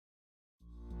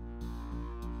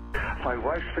My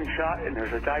wife's been shot and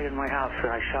there's a guy in my house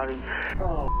and I shot him.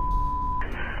 Oh.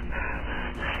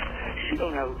 She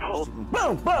don't have a pulse.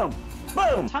 Boom, boom,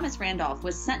 boom. Thomas Randolph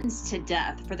was sentenced to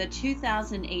death for the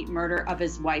 2008 murder of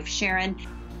his wife, Sharon.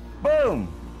 Boom,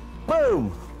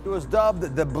 boom. He was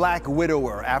dubbed the Black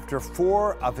Widower after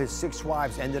 4 of his 6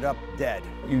 wives ended up dead.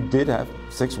 You did have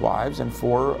 6 wives, and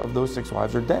 4 of those 6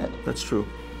 wives are dead. That's true.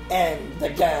 And the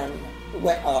gun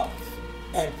went off,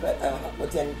 and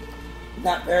within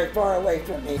not very far away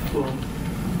from me. Well,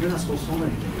 you're not supposed to hold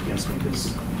anything against me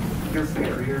because you're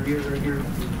fair. You're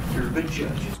a good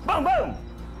judge. Boom, boom.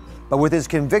 But with his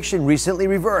conviction recently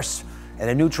reversed and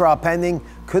a new trial pending,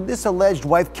 could this alleged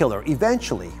wife killer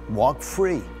eventually walk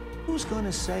free? Who's going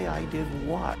to say I did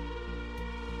what?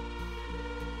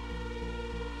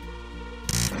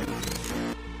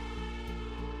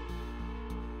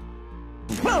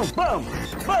 Boom, boom,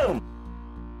 boom.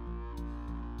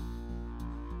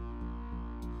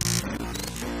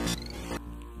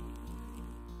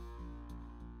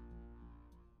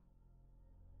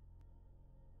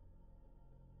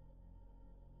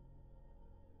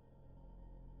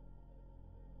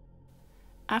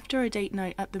 After a date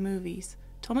night at the movies,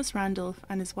 Thomas Randolph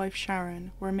and his wife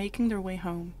Sharon were making their way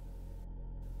home.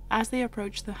 As they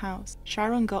approached the house,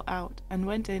 Sharon got out and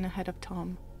went in ahead of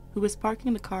Tom, who was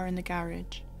parking the car in the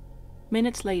garage.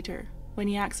 Minutes later, when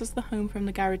he accessed the home from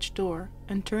the garage door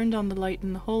and turned on the light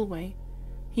in the hallway,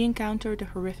 he encountered a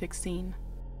horrific scene.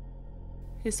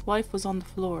 His wife was on the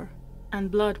floor,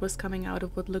 and blood was coming out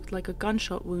of what looked like a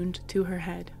gunshot wound to her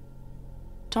head.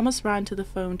 Thomas ran to the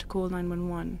phone to call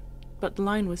 911, but the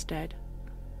line was dead.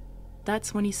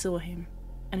 That's when he saw him,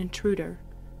 an intruder,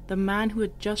 the man who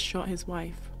had just shot his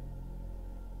wife.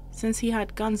 Since he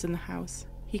had guns in the house,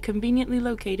 he conveniently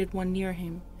located one near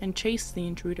him and chased the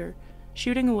intruder,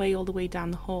 shooting away all the way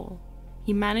down the hall.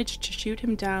 He managed to shoot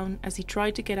him down as he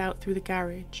tried to get out through the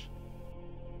garage.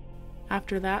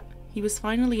 After that, he was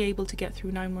finally able to get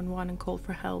through 911 and call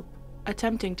for help,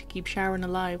 attempting to keep Sharon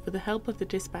alive with the help of the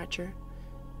dispatcher.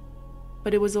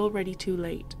 But it was already too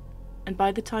late, and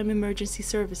by the time emergency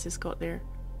services got there,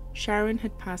 Sharon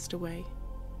had passed away.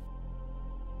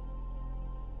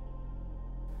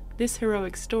 This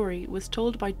heroic story was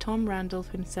told by Tom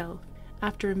Randolph himself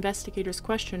after investigators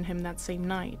questioned him that same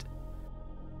night.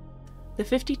 The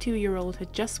 52-year-old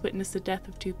had just witnessed the death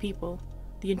of 2 people,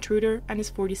 the intruder and his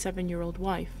 47-year-old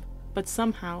wife, but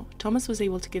somehow Thomas was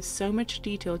able to give so much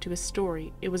detail to his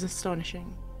story it was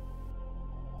astonishing.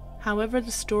 However,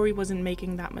 the story wasn't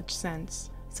making that much sense,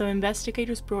 so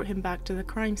investigators brought him back to the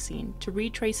crime scene to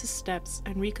retrace his steps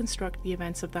and reconstruct the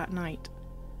events of that night.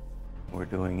 We're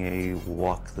doing a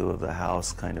walkthrough of the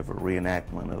house, kind of a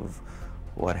reenactment of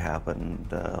what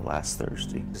happened last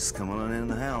Thursday. Just coming on in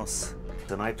the house,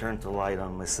 and I turned the light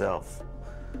on myself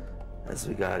as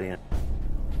we got in.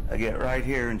 I get right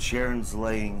here and Sharon's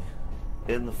laying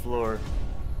in the floor,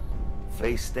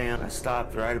 face down. I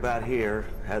stopped right about here,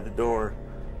 had the door,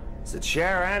 said,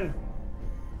 "Sharon!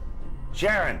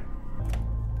 Sharon!"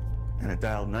 And I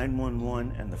dialed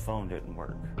 911 and the phone didn't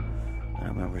work. And I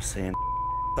remember saying,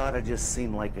 thought I just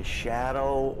seen like a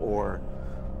shadow or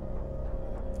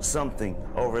something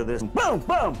over this. Boom,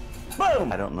 boom,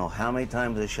 boom! I don't know how many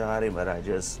times I shot him, but I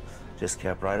just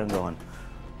kept right on going.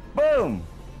 Boom,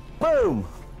 boom,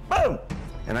 boom!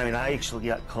 And I mean, I actually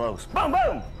got close. Boom,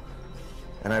 boom!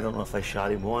 And I don't know if I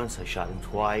shot him once, I shot him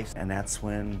twice, and that's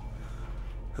when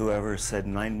whoever said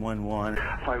 911.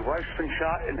 My wife's been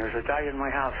shot and there's a guy in my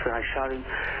house and I shot him.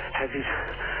 Has he...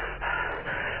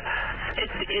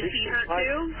 Is he hurt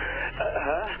too?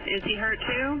 Is he hurt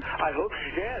too? I hope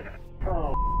she's dead.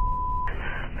 Oh.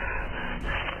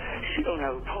 She don't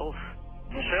have a pulse.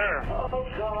 Sure. Oh,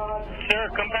 God. Sure,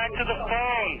 come back to the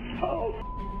phone. Oh.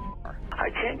 I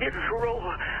can't get through.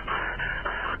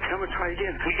 I'm gonna try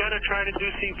again. We gotta try to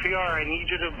do CPR. I need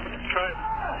you to try.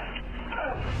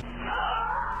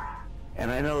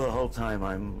 And I know the whole time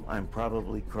I'm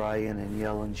probably crying and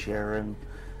yelling, "Sharon,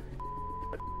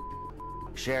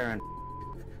 Sharon,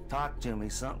 talk to me,"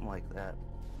 something like that.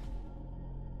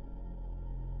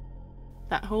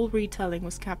 That whole retelling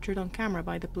was captured on camera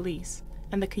by the police,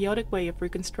 and the chaotic way of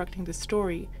reconstructing the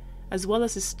story, as well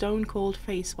as his stone-cold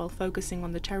face while focusing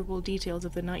on the terrible details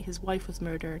of the night his wife was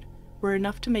murdered, were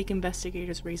enough to make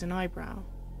investigators raise an eyebrow.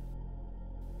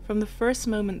 From the first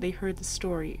moment they heard the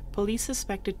story, police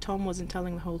suspected Tom wasn't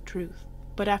telling the whole truth,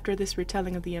 but after this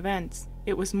retelling of the events,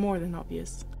 it was more than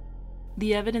obvious.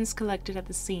 The evidence collected at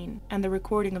the scene and the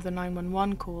recording of the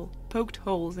 911 call poked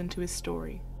holes into his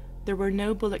story. There were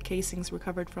no bullet casings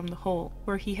recovered from the hole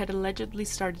where he had allegedly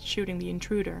started shooting the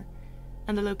intruder,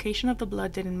 and the location of the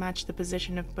blood didn't match the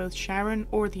position of both Sharon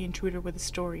or the intruder with the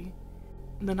story.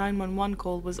 the 911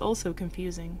 call was also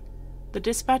confusing. The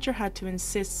dispatcher had to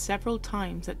insist several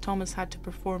times that Thomas had to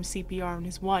perform CPR on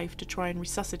his wife to try and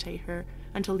resuscitate her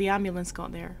until the ambulance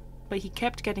got there, but he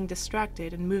kept getting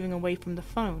distracted and moving away from the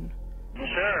phone.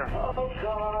 Sir. Oh,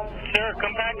 God. Sir,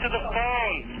 come back to the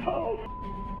phone. Oh.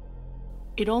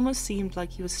 It almost seemed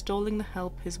like he was stalling the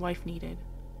help his wife needed.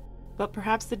 But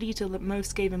perhaps the detail that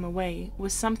most gave him away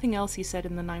was something else he said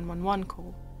in the 911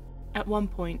 call. At one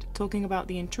point, talking about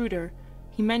the intruder,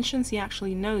 he mentions he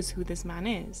actually knows who this man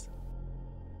is.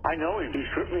 I know him. He's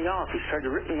ripped me off. He's tried to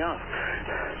rip me off.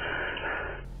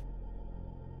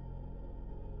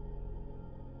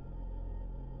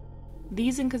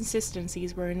 These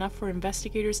inconsistencies were enough for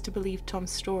investigators to believe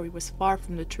Tom's story was far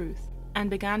from the truth, and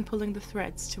began pulling the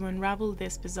threads to unravel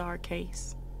this bizarre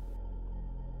case.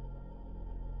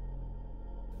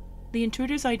 The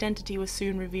intruder's identity was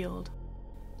soon revealed.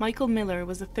 Michael Miller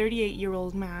was a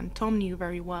 38-year-old man Tom knew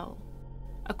very well.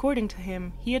 According to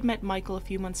him, he had met Michael a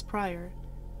few months prior.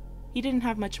 He didn't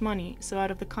have much money, so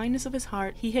out of the kindness of his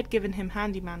heart, he had given him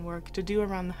handyman work to do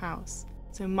around the house.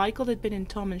 So Michael had been in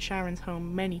Tom and Sharon's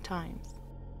home many times.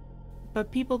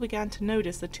 But people began to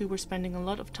notice the two were spending a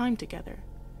lot of time together.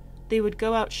 They would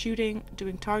go out shooting,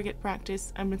 doing target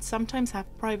practice, and would sometimes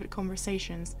have private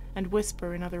conversations and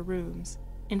whisper in other rooms.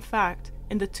 In fact,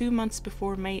 in the 2 months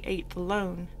before May 8th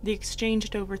alone, they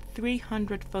exchanged over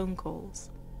 300 phone calls.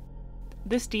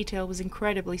 This detail was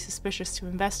incredibly suspicious to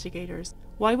investigators.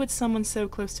 Why would someone so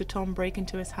close to Tom break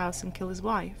into his house and kill his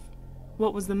wife?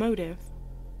 What was the motive?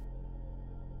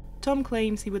 Tom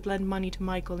claims he would lend money to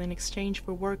Michael in exchange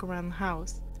for work around the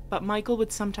house, but Michael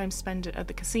would sometimes spend it at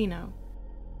the casino.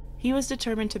 He was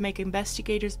determined to make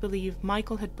investigators believe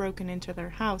Michael had broken into their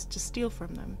house to steal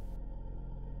from them.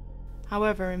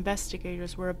 However,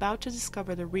 investigators were about to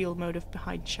discover the real motive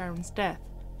behind Sharon's death,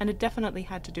 and it definitely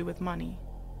had to do with money.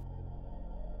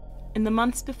 In the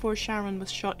months before Sharon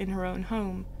was shot in her own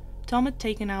home, Tom had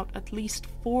taken out at least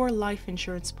 4 life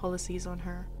insurance policies on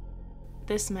her.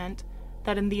 This meant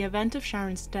that in the event of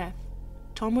Sharon's death,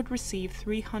 Tom would receive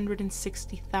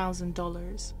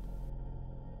 $360,000.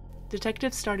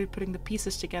 Detectives started putting the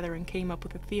pieces together and came up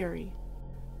with a theory.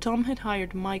 Tom had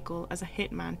hired Michael as a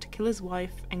hitman to kill his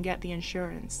wife and get the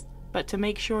insurance, but to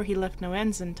make sure he left no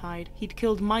ends untied, he'd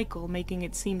killed Michael, making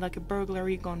it seem like a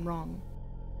burglary gone wrong.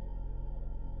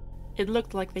 It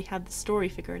looked like they had the story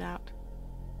figured out,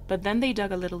 but then they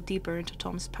dug a little deeper into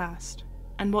Tom's past,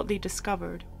 and what they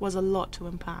discovered was a lot to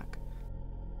unpack.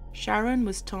 Sharon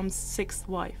was Tom's 6th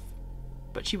wife,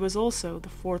 but she was also the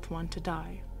 4th one to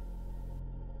die.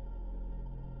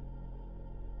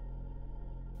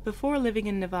 Before living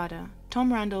in Nevada,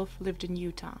 Tom Randolph lived in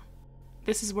Utah.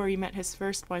 This is where he met his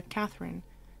first wife, Catherine,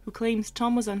 who claims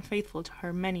Tom was unfaithful to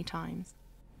her many times.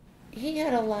 He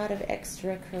had a lot of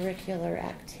extracurricular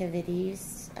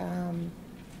activities,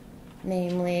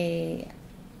 namely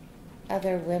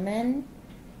other women.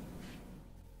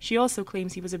 She also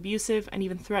claims he was abusive and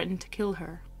even threatened to kill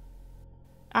her.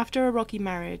 After a rocky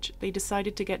marriage, they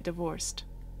decided to get divorced,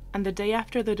 and the day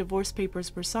after the divorce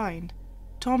papers were signed,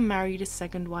 Tom married his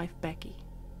second wife, Becky.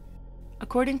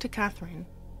 According to Catherine,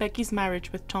 Becky's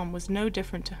marriage with Tom was no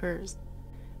different to hers.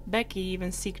 Becky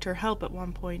even sought her help at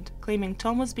one point, claiming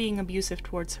Tom was being abusive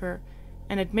towards her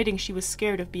and admitting she was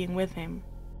scared of being with him.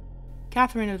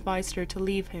 Catherine advised her to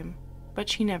leave him, but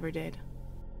she never did.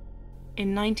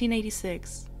 In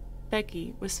 1986,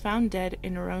 Becky was found dead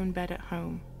in her own bed at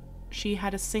home. She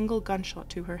had a single gunshot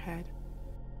to her head.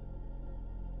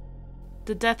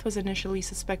 The death was initially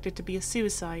suspected to be a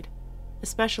suicide,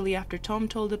 especially after Tom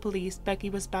told the police Becky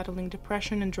was battling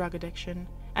depression and drug addiction,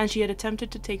 and she had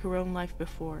attempted to take her own life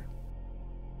before.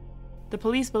 The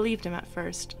police believed him at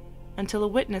first, until a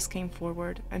witness came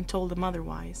forward and told them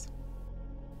otherwise.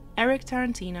 Eric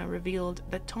Tarantina revealed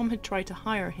that Tom had tried to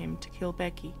hire him to kill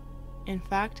Becky. In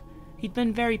fact, he'd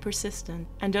been very persistent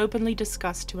and openly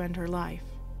discussed to end her life.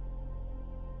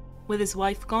 With his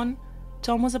wife gone,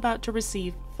 Tom was about to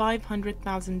receive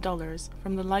 $500,000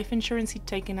 from the life insurance he'd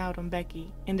taken out on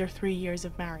Becky in their 3 years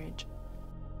of marriage.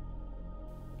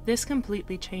 This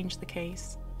completely changed the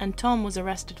case, and Tom was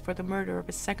arrested for the murder of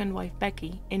his second wife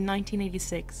Becky in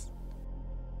 1986.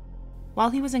 While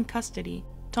he was in custody,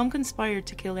 Tom conspired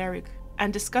to kill Eric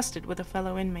and discussed it with a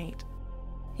fellow inmate.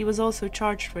 He was also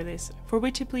charged for this, for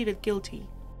which he pleaded guilty.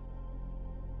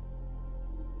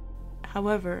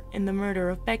 However, in the murder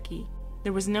of Becky,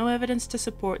 there was no evidence to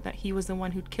support that he was the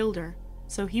one who'd killed her,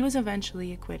 so he was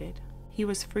eventually acquitted. He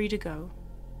was free to go.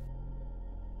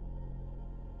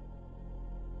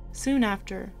 Soon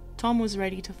after, Tom was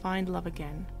ready to find love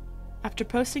again. After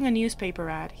posting a newspaper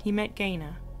ad, he met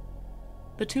Gaina.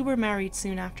 The two were married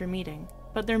soon after meeting,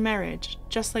 But their marriage,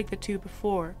 just like the two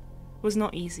before, was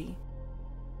not easy.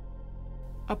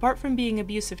 Apart from being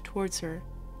abusive towards her,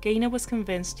 Gaynor was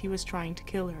convinced he was trying to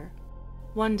kill her.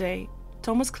 One day,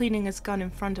 Tom was cleaning his gun in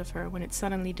front of her when it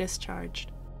suddenly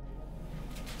discharged.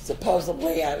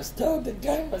 Supposedly, I was told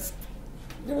there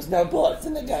was no bullets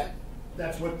in the gun.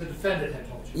 That's what the defendant had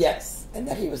told you? Yes, and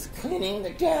that he was cleaning the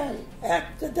gun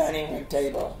at the dining room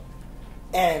table,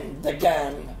 and the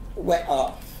gun went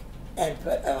off and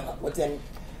put within,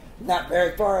 not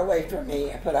very far away from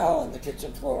me, I put a hole in the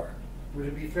kitchen floor. Would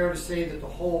it be fair to say that the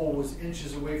hole was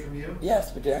inches away from you?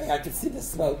 Yes, but I could see the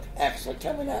smoke actually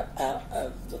coming out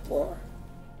of the floor.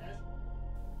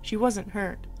 She wasn't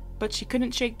hurt, but she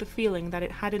couldn't shake the feeling that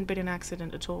it hadn't been an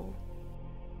accident at all.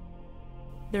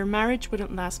 Their marriage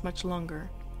wouldn't last much longer,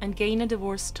 and Gaynor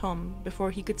divorced Tom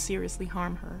before he could seriously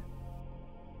harm her.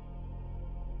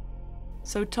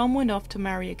 So Tom went off to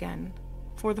marry again,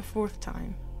 for the 4th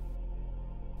time.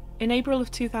 In April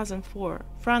of 2004,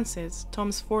 Frances,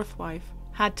 Tom's 4th wife,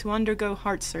 had to undergo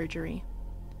heart surgery.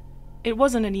 It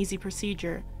wasn't an easy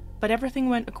procedure, but everything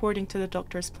went according to the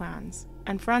doctor's plans,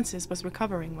 and Frances was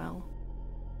recovering well.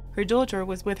 Her daughter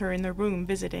was with her in the room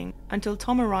visiting until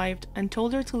Tom arrived and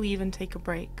told her to leave and take a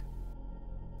break.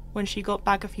 When she got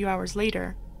back a few hours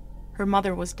later, her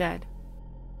mother was dead.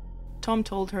 Tom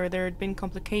told her there had been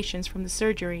complications from the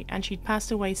surgery and she'd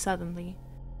passed away suddenly.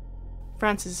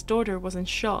 Frances' daughter was in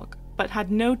shock, but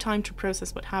had no time to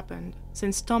process what happened,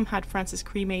 since Tom had Frances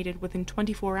cremated within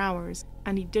 24 hours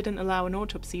and he didn't allow an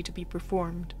autopsy to be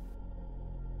performed.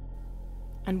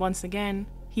 And once again,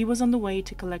 he was on the way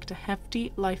to collect a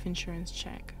hefty life insurance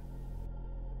check.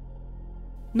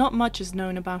 Not much is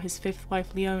known about his 5th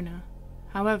wife, Leona.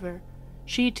 However,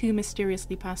 she too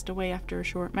mysteriously passed away after a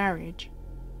short marriage.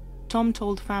 Tom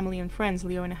told family and friends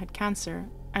Leona had cancer,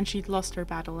 and she'd lost her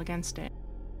battle against it.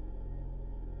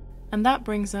 And that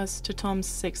brings us to Tom's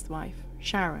 6th wife,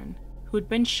 Sharon, who had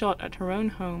been shot at her own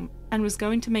home and was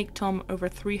going to make Tom over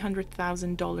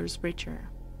 $300,000 richer.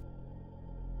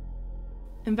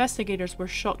 Investigators were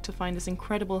shocked to find this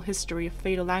incredible history of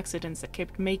fatal accidents that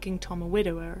kept making Tom a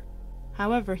widower.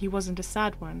 However, he wasn't a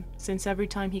sad one, since every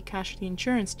time he cashed the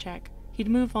insurance check, he'd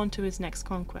move on to his next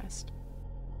conquest.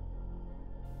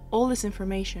 All this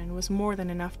information was more than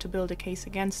enough to build a case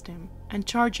against him and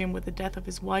charge him with the death of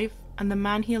his wife and the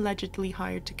man he allegedly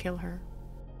hired to kill her.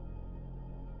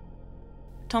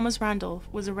 Thomas Randolph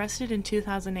was arrested in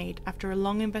 2008 after a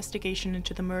long investigation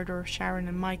into the murder of Sharon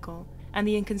and Michael and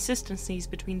the inconsistencies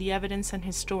between the evidence and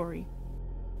his story.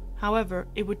 However,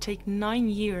 it would take 9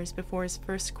 years before his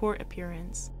first court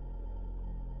appearance.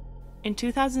 In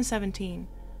 2017,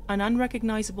 an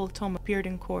unrecognizable Tom appeared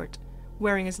in court,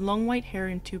 wearing his long white hair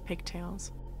and 2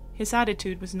 pigtails. His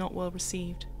attitude was not well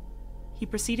received. He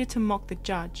proceeded to mock the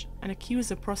judge and accuse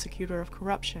the prosecutor of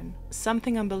corruption,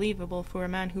 something unbelievable for a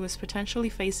man who was potentially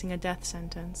facing a death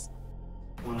sentence.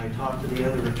 When I talked to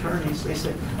the other attorneys, they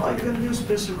said, all you're going to do is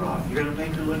piss her off. You're going to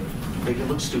make her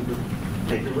look stupid,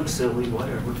 make her look silly,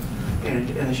 whatever, and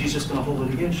then she's just going to hold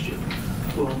it against you.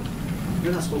 Well,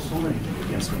 you're not supposed to hold anything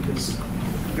against me because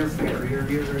you're fair.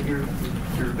 You're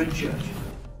a good judge.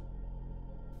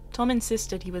 Tom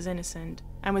insisted he was innocent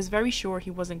and was very sure he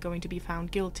wasn't going to be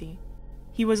found guilty.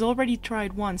 He was already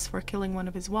tried once for killing one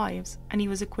of his wives, and he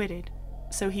was acquitted,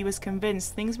 so he was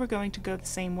convinced things were going to go the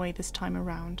same way this time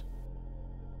around.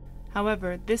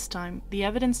 However, this time, the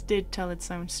evidence did tell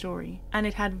its own story, and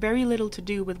it had very little to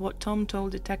do with what Tom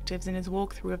told detectives in his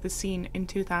walkthrough of the scene in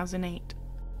 2008.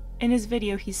 In his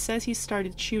video, he says he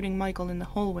started shooting Michael in the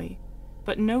hallway,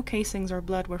 but no casings or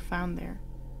blood were found there.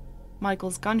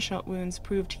 Michael's gunshot wounds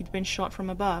proved he'd been shot from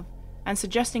above, and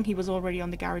suggesting he was already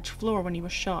on the garage floor when he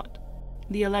was shot.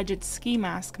 The alleged ski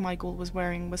mask Michael was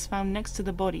wearing was found next to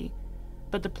the body,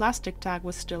 but the plastic tag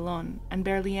was still on, and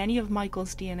barely any of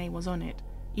Michael's DNA was on it,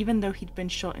 even though he'd been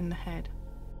shot in the head.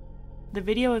 The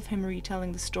video of him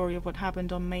retelling the story of what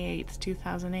happened on May 8,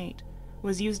 2008,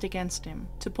 was used against him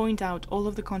to point out all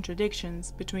of the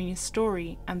contradictions between his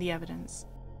story and the evidence.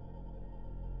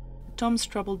 Tom's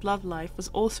troubled love life was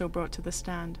also brought to the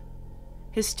stand.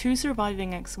 His 2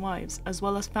 surviving ex-wives, as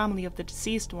well as family of the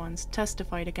deceased ones,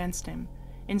 testified against him,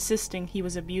 insisting he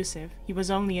was abusive, he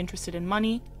was only interested in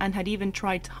money, and had even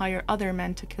tried to hire other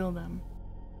men to kill them.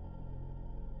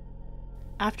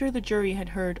 After the jury had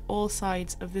heard all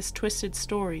sides of this twisted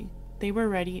story, they were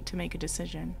ready to make a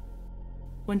decision.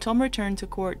 When Tom returned to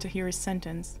court to hear his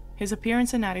sentence, his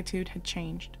appearance and attitude had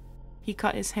changed. He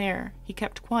cut his hair, he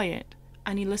kept quiet,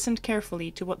 and he listened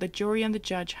carefully to what the jury and the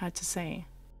judge had to say.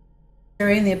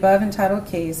 Jury in the above entitled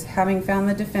case, having found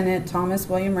the defendant, Thomas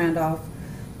William Randolph,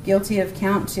 guilty of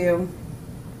count 2,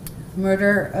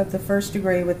 murder of the first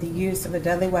degree with the use of a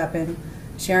deadly weapon,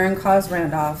 Sharon caused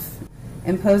Randolph,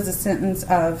 imposed a sentence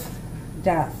of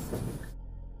death.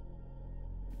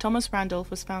 Thomas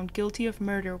Randolph was found guilty of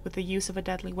murder with the use of a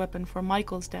deadly weapon for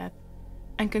Michael's death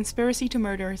and conspiracy to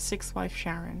murder his sixth wife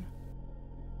Sharon.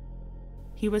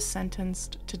 He was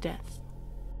sentenced to death.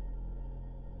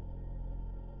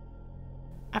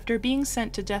 After being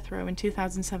sent to death row in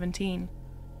 2017,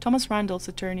 Thomas Randolph's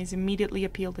attorneys immediately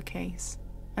appealed the case,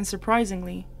 and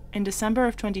surprisingly, in December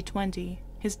of 2020,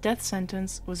 his death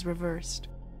sentence was reversed.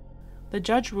 The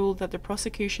judge ruled that the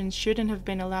prosecution shouldn't have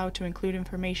been allowed to include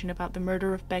information about the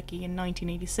murder of Becky in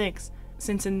 1986,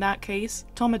 since in that case,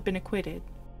 Tom had been acquitted.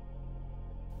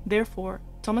 Therefore,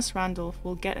 Thomas Randolph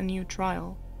will get a new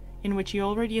trial, in which he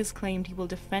already has claimed he will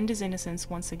defend his innocence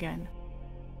once again.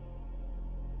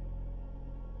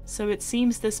 So it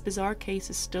seems this bizarre case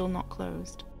is still not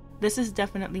closed. This is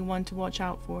definitely one to watch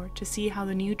out for, to see how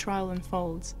the new trial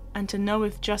unfolds, and to know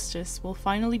if justice will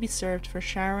finally be served for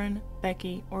Sharon,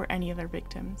 Becky, or any other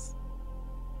victims.